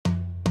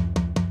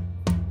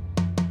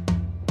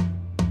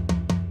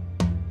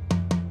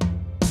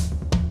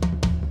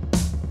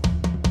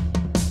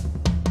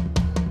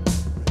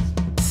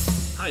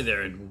Hi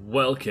there and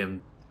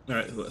welcome.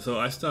 Alright, so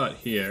I start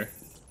here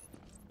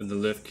with the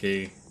lift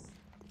key.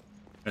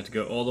 I have to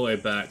go all the way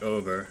back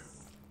over.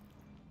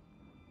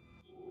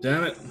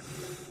 Damn it!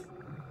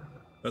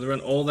 I have to run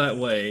all that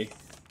way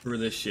through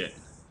this shit.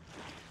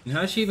 And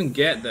how did she even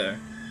get there?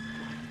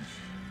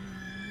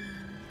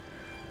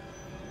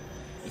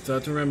 So I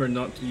have to remember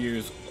not to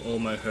use all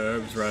my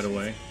herbs right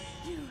away.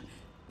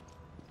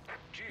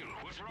 Jill,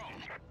 what's wrong?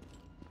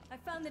 I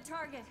found the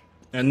target.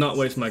 And not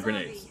waste my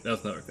grenades.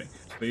 That's another thing.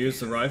 So use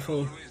the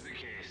rifle Always the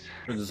case.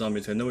 for the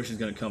zombies. I know where she's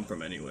gonna come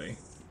from anyway.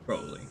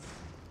 Probably.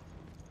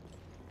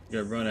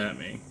 You're gonna run at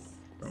me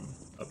from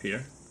up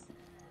here.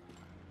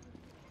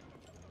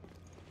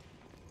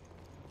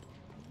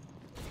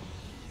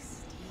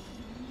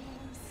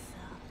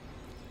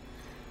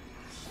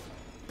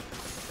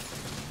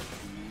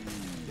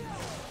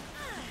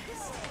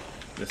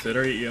 Just hit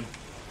or eat you.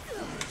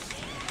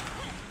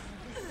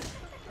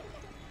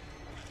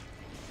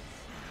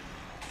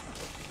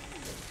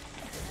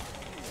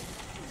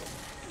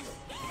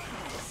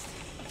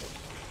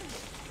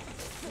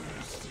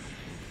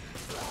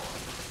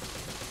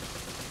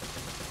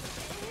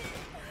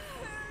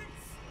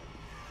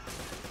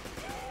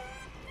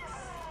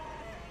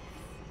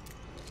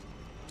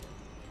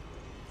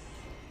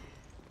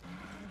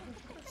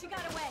 She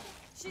got away.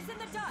 She's in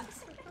the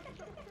ducts.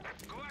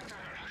 Go after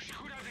her. She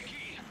could have the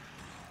key.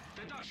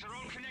 The dots are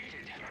all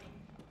connected.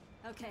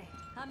 Okay,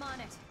 I'm on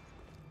it.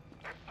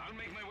 I'll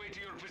make my way to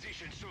your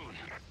position soon.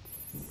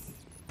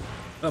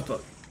 Oh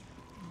fuck.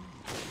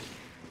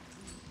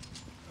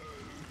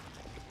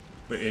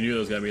 Wait, I knew there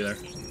was gonna be there.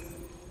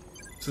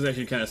 This is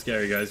actually kind of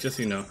scary, guys, just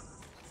so you know.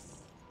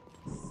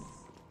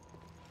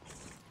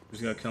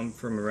 She's gonna come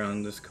from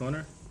around this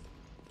corner.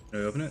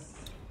 Can I open it?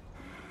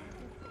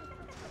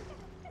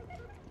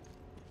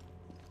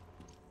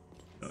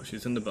 No,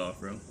 she's in the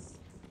bathroom.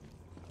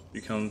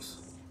 She comes.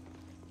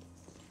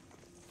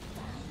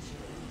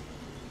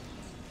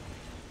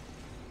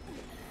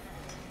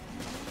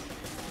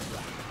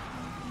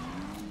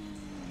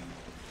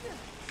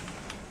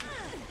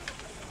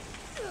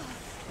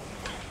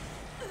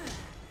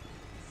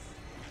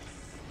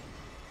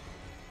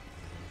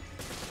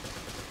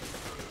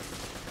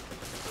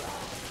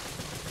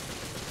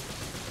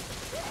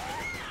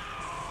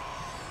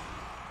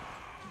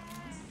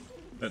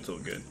 That's all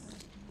good.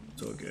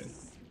 It's all good.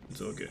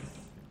 It's all good.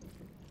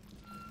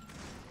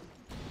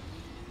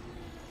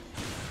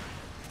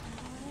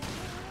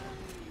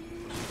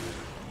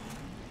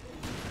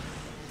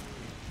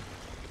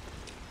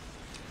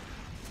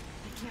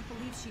 I can't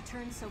believe she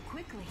turned so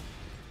quickly.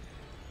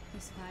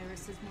 This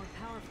virus is more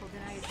powerful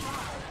than I had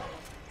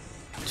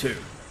thought. 2,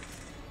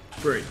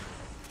 3,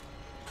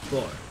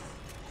 4.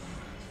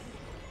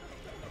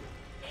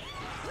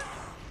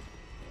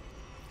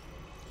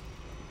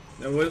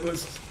 No,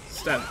 what's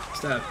stab?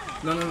 Stab!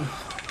 No, no, no!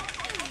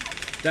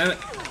 Damn it!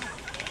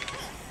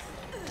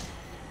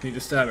 Need to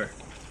stab her.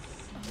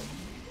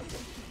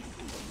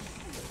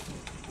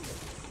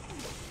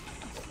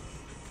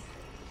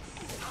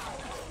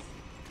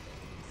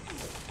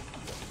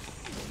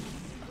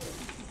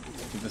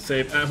 Need to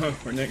save ammo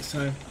for next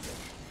time.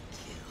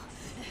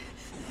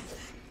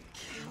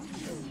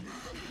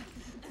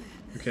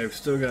 Okay, we've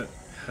still got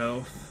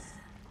health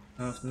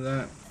after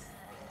that.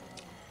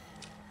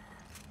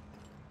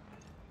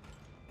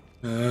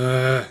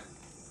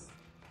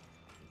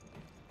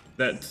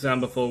 That sound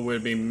before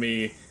would be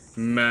me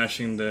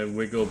mashing the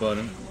wiggle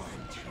button.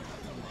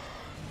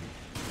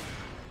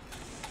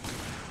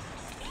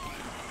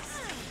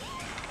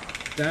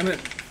 Damn it!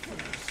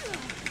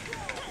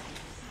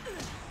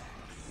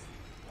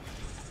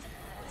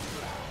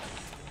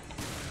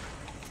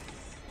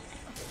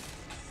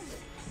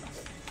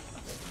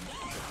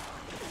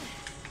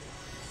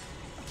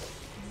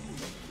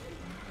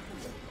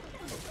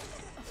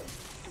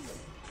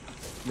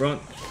 Run!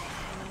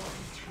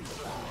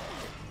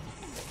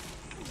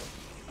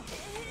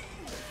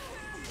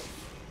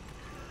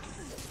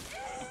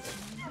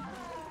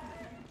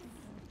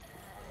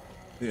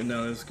 Yeah,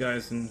 no, this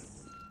guy's in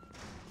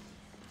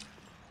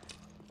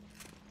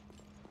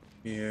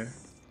here.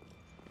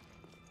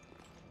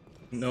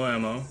 No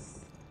ammo.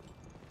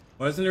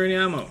 Why isn't there any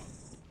ammo?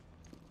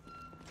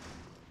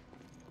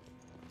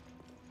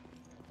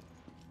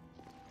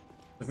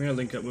 I'm gonna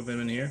link up with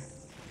him in here.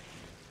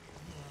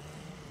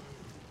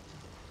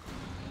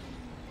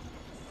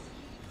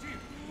 Jill,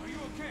 are you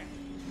okay?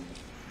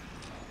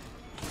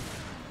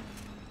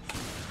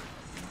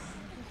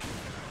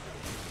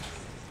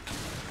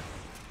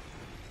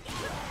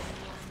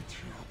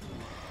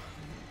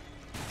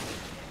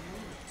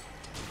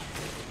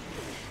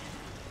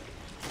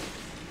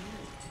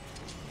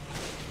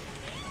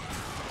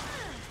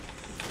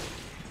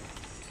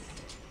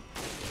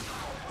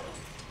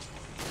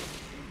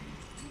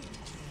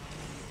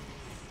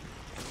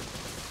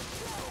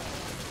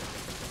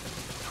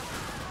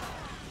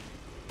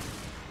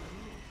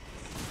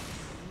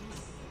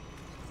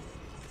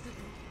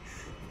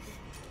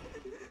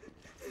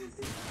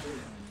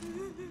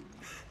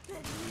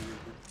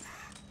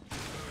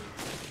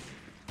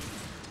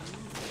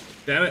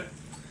 Damn it.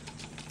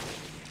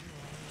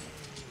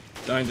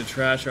 Dying to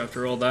trash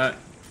after all that.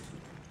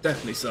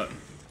 Definitely suck.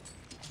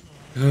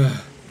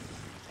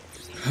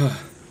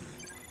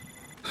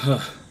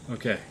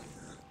 Okay.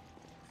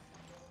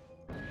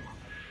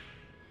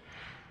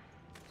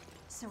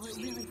 So it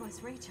really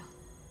was Rachel.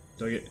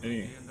 Do I get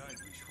any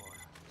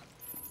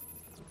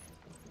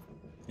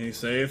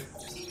save?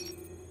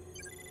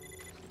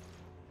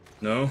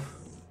 No?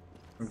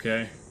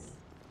 Okay.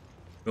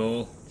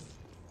 Cool.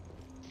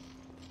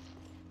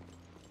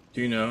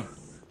 Do you know?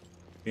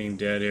 Being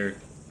dead here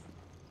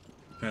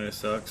kinda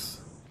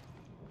sucks.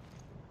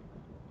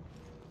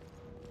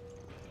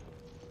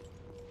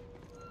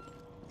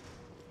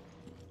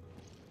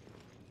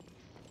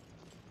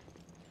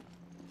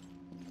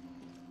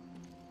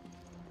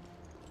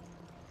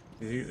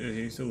 Is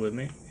he still with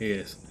me? He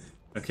is.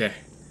 Okay.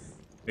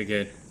 We're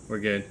good. We're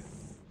good. Is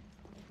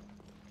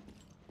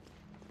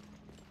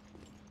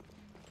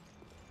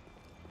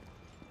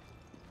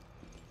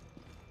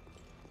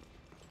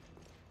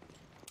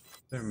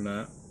there a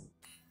map?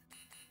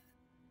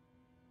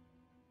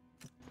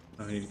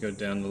 Oh, I need to go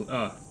down the...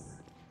 Ah!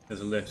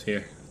 There's a lift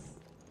here.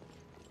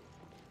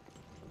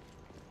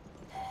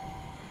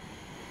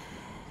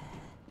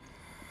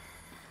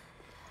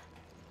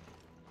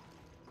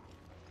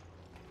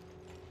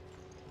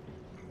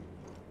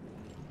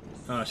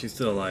 Ah, she's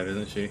still alive,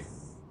 isn't she?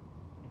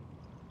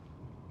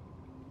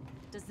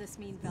 Does this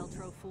mean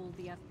Veltro fooled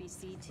the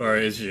FBC too? Or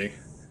is she?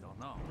 Don't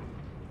know.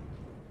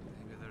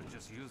 Maybe they're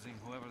just using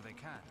whoever they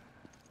can.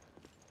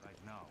 Right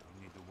now,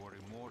 we need to worry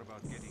more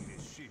about getting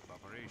this ship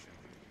operational.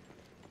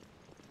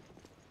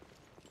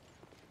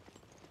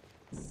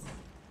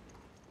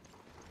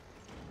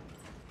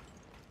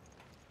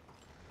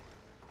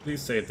 Please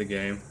save the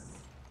game.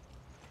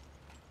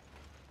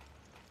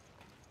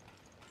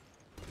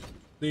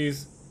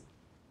 Please.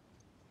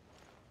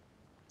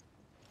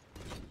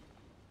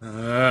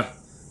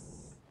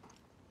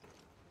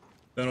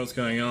 Don't know what's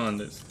going on.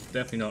 That's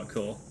definitely not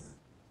cool.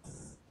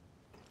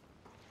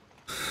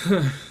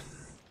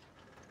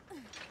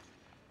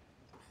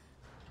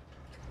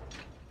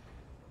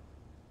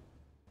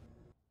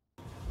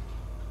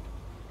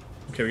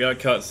 Okay, we got a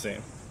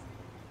cutscene.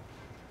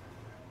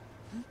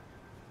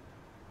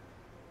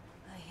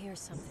 I hear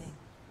something.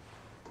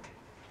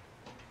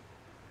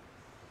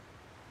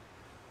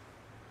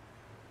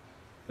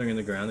 Thing in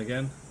the ground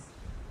again.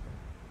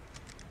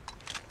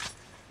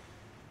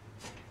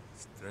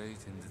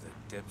 Straight into the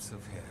depths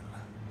of hell.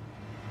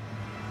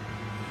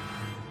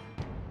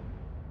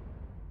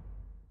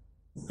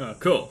 Oh,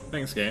 cool.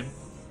 Thanks, game.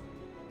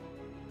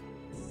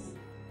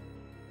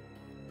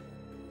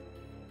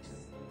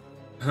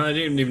 I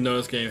didn't even know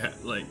this game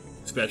had, like,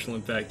 special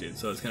infected,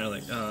 so it's kind of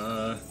like,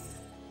 I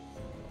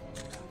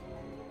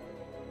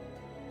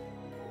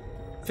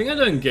think I'm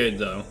doing good,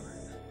 though.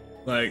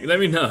 Like, let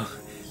me know,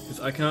 because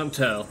I can't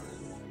tell.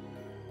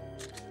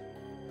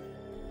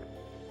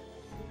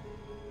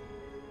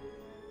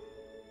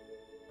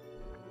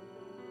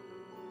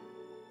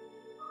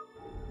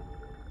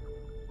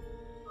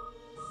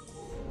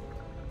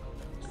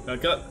 I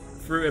got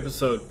through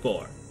episode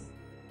 4,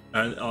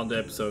 and on to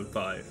episode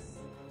 5.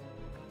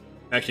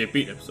 Actually, I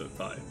beat episode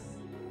 5.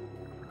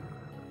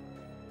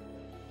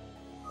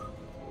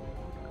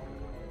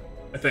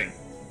 I think.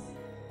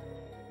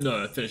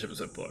 No, I finished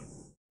episode 4.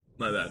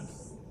 My bad.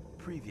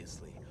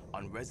 Previously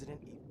on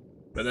Resident Evil.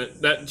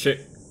 But that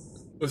chick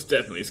was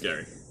definitely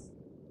scary.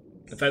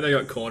 The fact that I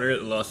got cornered at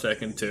the last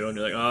second too, and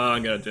you're like, oh,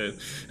 I'm gonna do it.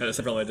 And that's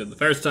probably I did the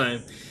first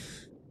time.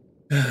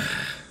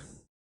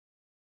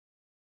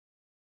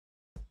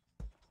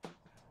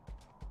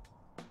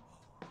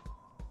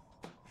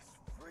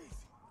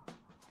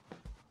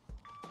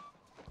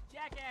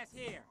 Jackass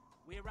here.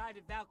 We arrived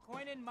at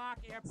Valcoinen Mock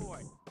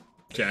Airport.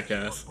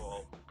 Jackass.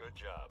 Good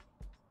job.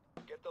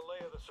 Get the lay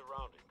of the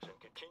surroundings and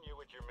continue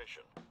with your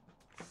mission.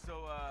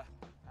 So,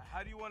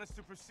 how do you want us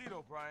to proceed,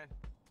 O'Brien?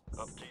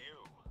 Up to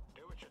you.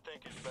 Do what you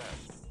think is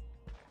best.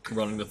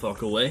 Running the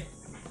fuck away.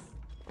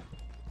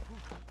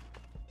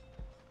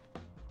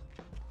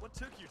 What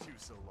took you two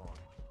so long?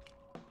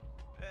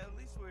 At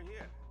least we're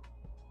here.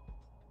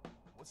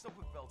 What's up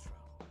with Veltro?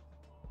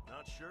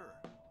 Not sure.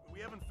 We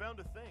haven't found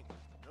a thing.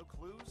 No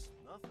clues,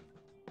 nothing.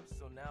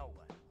 So now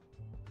what?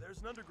 There's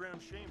an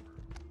underground chamber.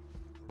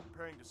 We're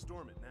preparing to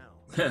storm it now.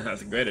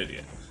 That's a great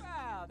idea.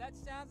 Wow, that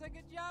sounds like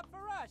a job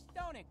for us,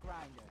 don't it,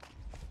 Grinder?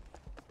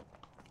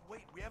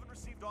 Wait, we haven't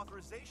received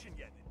authorization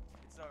yet.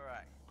 It's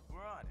alright.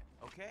 We're on it,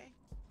 okay?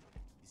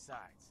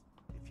 Besides,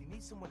 if you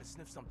need someone to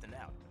sniff something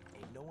out,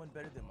 ain't no one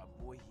better than my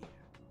boy here.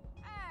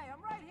 Hey,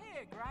 I'm right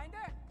here,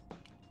 Grinder.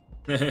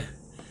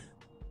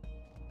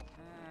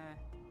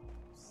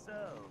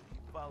 So,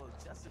 you followed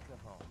Jessica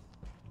home.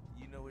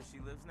 You know where she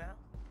lives now?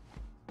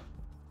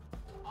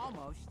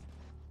 Almost.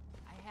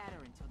 I had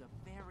her until the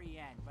very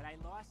end, but I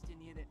lost her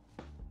near the...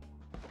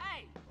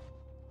 Hey!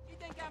 You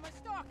think I'm a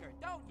stalker,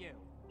 don't you?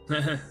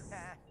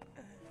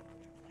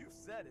 You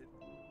said it.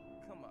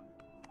 Come on,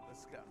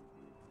 let's go.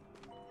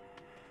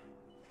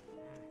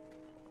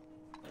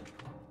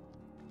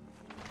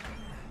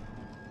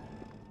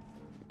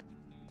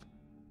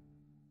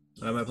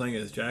 Am I playing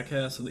as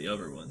Jackass or the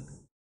other one?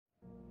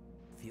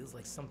 Feels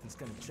like something's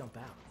gonna jump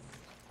out.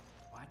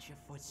 Watch your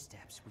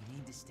footsteps. We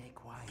need to stay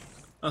quiet.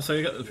 Oh, so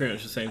you got pretty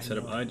much the same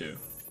setup I do.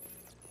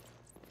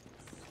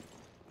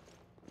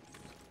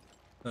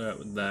 Start out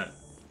with that.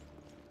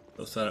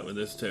 I'll start out with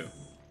this too.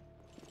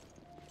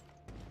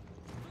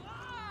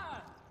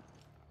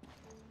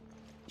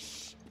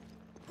 Shh!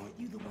 Weren't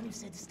you the one who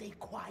said to stay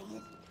quiet?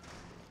 Well,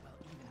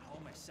 even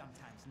Homer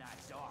sometimes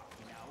nods off,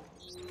 you know?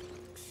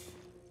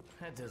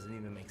 That doesn't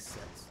even make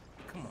sense.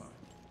 Come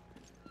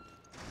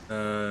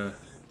on.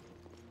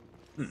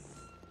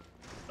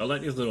 I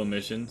like these little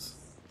missions.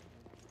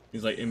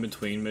 These like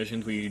in-between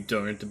missions where you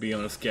don't have to be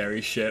on a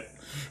scary ship.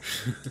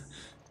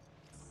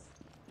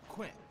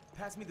 Quint,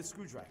 pass me the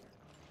screwdriver.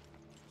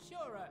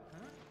 Sure, huh?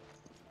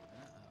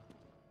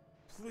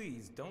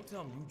 Please, don't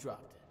tell me you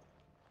dropped it.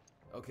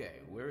 Okay,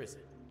 where is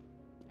it?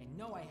 I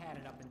know I had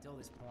it up until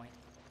this point.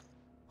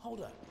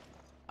 Hold up.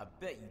 I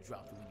bet you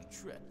dropped it when you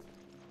tripped.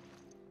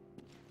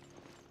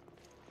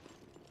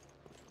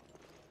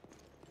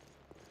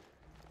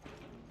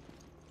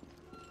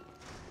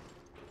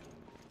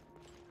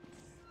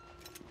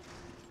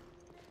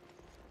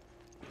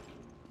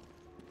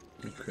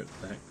 Put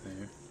it back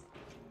there.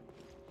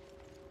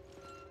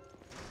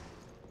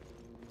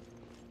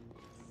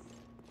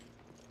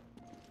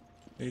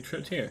 You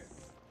tripped here.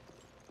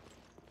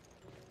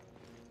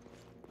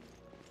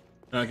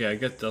 Okay, I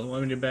guess doesn't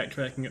want me to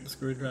backtrack and get the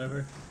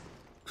screwdriver.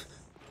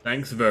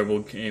 Thanks, verbal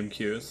game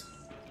cues.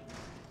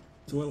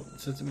 So what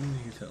does it mean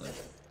you tell it?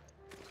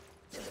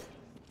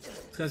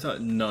 This guy's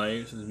got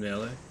knives as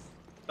melee.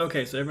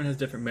 Okay, so everyone has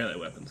different melee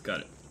weapons.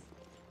 Got it.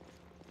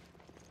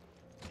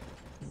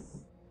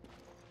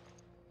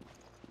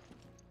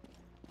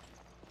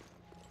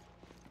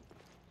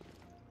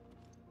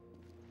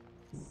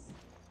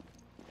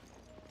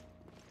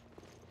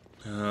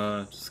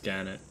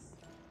 Scan it.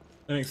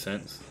 That makes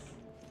sense.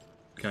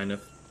 Kind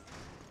of.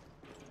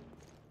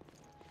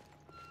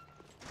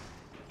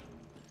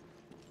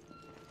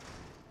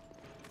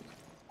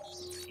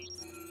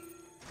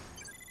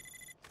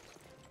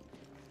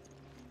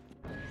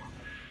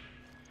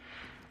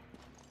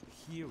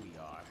 Here we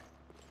are.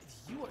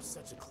 You are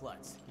such a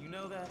klutz. You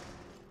know that?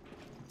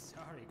 I'm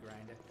sorry,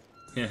 Grinder.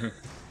 Yeah.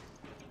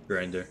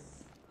 Grinder.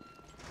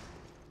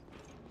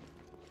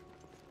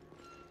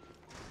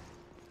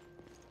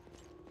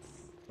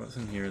 What's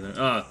in here then?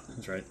 Ah,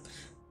 that's right.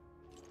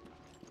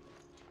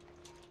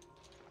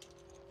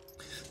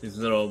 These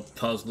little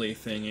puzzly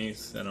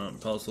thingies that aren't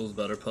puzzles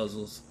but are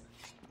puzzles.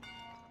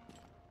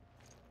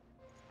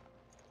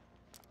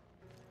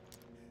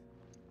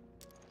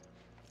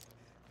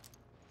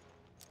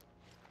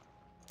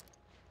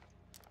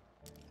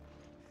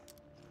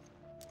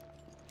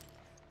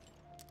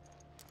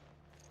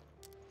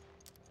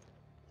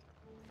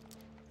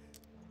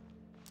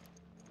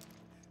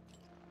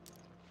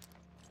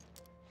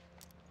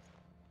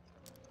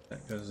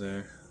 That goes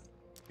there.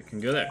 It can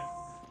go there.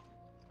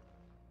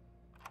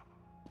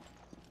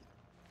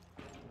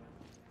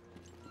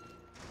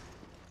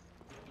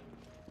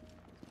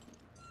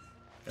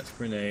 That's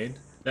grenade.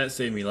 That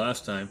saved me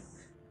last time.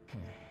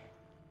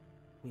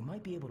 We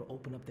might be able to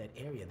open up that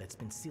area that's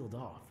been sealed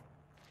off.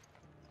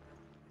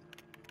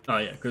 Oh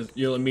yeah, because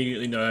you'll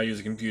immediately know how to use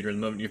a computer the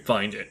moment you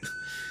find it.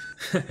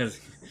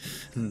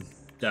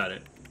 Got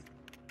it.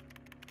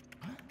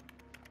 Huh?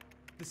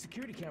 The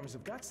security cameras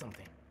have got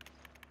something.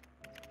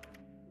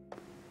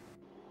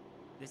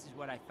 This is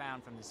what I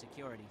found from the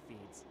security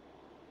feeds.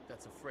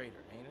 That's a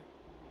freighter, ain't it?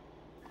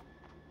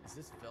 Is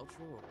this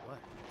Veltro or what?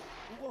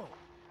 Whoa!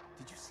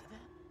 Did you see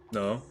that?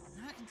 No.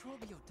 Not control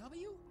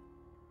BOW?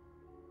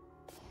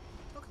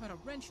 Talk about a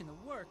wrench in the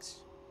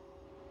works.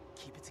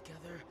 Keep it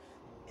together,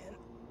 and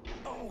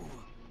oh!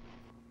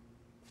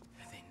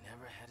 They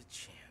never had a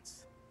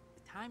chance.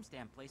 The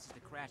timestamp places the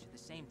crash at the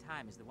same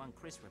time as the one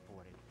Chris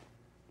reported.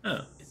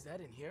 Oh. Is that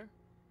in here?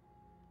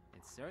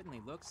 It certainly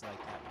looks like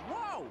that.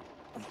 Whoa!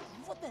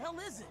 What the hell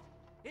is it?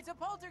 It's a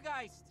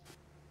poltergeist!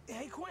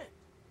 Hey, Quint!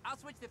 I'll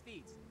switch the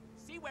feeds.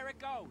 See where it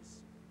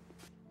goes.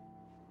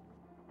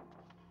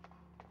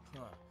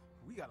 Huh.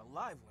 We got a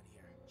live one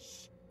here.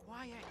 Shh,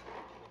 quiet.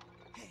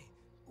 Hey,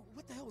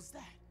 what the hell is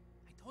that?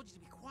 I told you to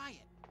be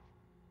quiet.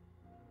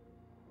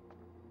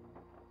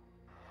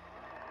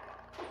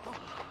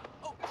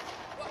 Oh,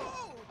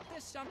 whoa!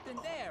 There's something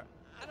there.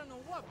 I don't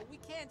know what, but we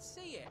can't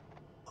see it.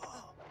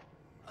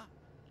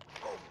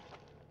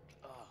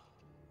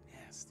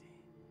 Nasty.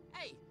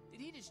 Hey, did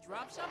he just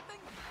drop something?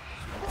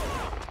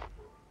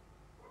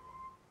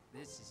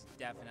 This is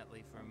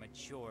definitely for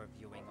mature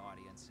viewing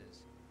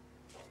audiences.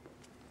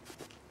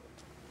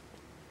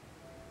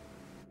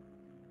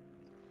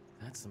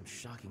 That's some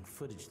shocking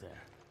footage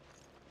there.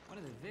 One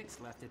of the Vics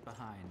left it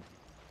behind.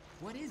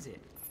 What is it?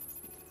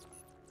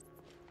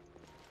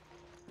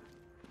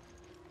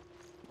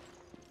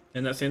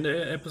 And that's the end of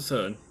the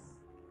episode.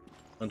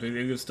 Once we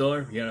leave the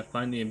store, you gotta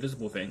find the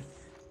invisible thing.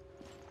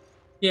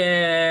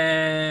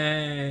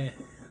 Yay!